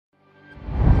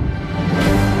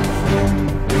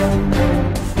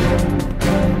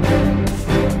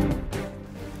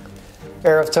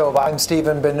Erev Tov, I'm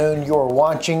Stephen Ben-Nun. You're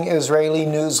watching Israeli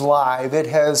News Live. It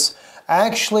has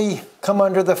actually come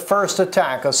under the first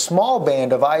attack. A small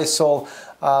band of ISIL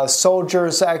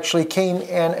soldiers actually came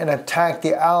in and attacked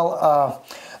the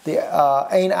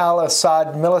Ain Al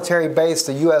Asad military base,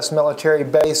 the U.S. military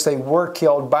base. They were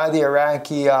killed by the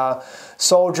Iraqi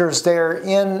soldiers there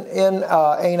in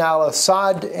Ain Al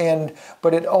Asad,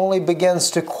 but it only begins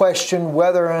to question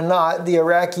whether or not the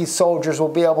Iraqi soldiers will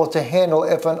be able to handle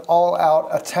if an all-out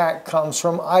attack comes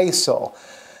from ISIL.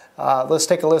 Let's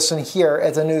take a listen here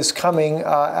at the news coming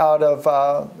out of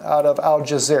Al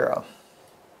Jazeera.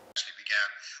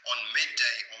 On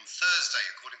midday on Thursday,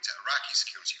 according to Iraqi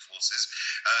security forces,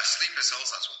 sleeper cells,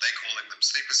 that's what they're calling them,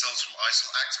 sleeper cells from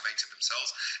ISIL activated themselves.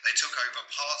 They took over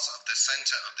parts of the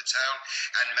center of the town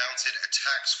and mounted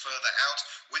attacks further out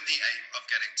with the aim of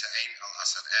getting to Ain Al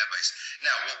Asad airbase.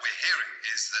 Now, what we're hearing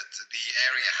is that the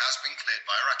area has been cleared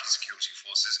by Iraqi security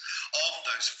forces of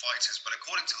those fighters, but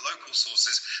according to local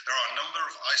sources, there are a number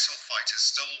of ISIL fighters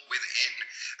still within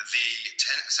the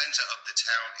center of the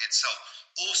town itself.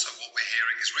 Also, what we're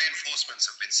hearing is reinforcements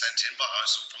have been sent in by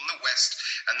ISIL from the west,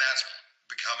 and that's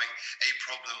becoming a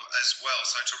problem as well.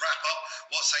 So to wrap up,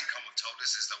 what CENTCOM have told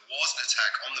us is there was an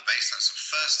attack on the base. That's the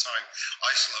first time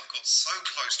ISIL have got so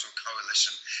close to a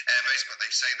coalition airbase, but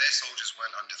they say their soldiers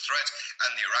weren't under threat,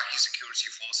 and the Iraqi security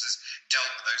forces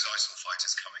dealt with those ISIL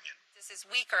fighters coming in. This is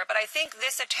weaker, but I think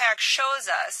this attack shows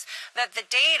us that the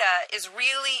data is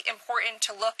really important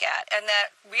to look at, and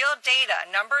that real data,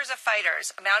 numbers of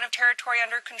fighters, amount of territory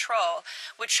under control,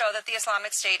 would show that the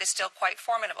Islamic State is still quite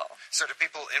formidable. So do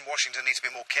people in Washington need to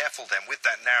be more careful then with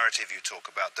that narrative you talk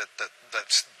about, that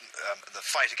the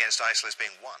fight against ISIL is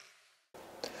being won?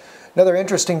 Another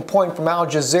interesting point from Al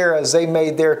Jazeera, as they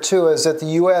made there too, is that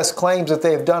the U.S. claims that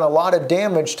they have done a lot of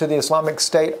damage to the Islamic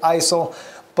State, ISIL,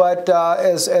 but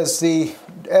as the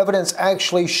evidence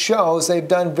actually shows, they've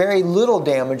done very little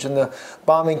damage in the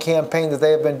bombing campaign that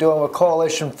they have been doing with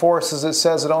coalition forces. It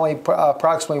says that only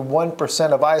approximately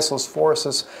 1% of ISIL's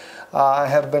forces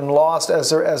have been lost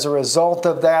as a result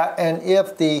of that. And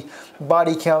if the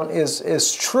body count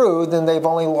is true, then they've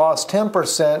only lost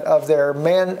 10% of their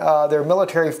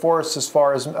military force as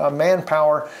far as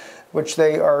manpower, which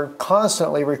they are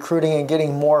constantly recruiting and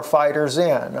getting more fighters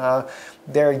in.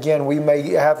 There again,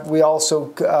 we also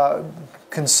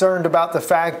concerned about the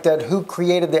fact that who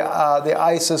created the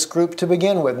ISIS group to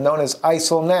begin with, known as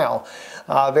ISIL now.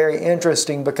 Very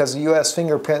interesting, because the U.S.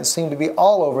 fingerprints seem to be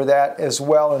all over that as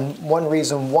well, and one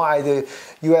reason why the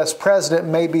U.S. president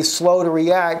may be slow to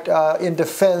react in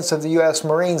defense of the U.S.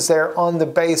 Marines there on the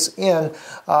base in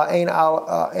Ain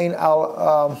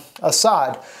Al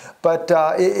Asad. But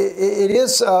it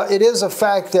is a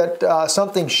fact that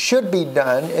something should be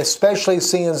done, especially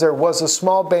seeing as there was a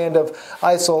small band of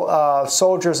ISIL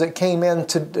soldiers that came in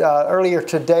earlier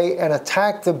today and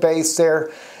attacked the base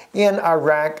there in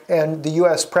Iraq, and the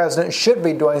U.S. president should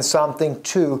be doing something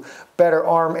to better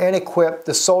arm and equip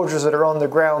the soldiers that are on the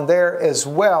ground there, as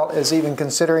well as even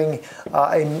considering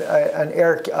an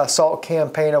air assault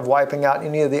campaign of wiping out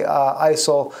any of the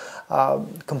ISIL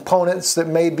components that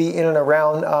may be in and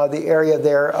around the area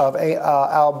there of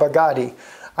al-Baghdadi.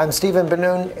 I'm Stephen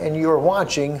Ben-Nun, and you are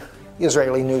watching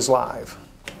Israeli News Live.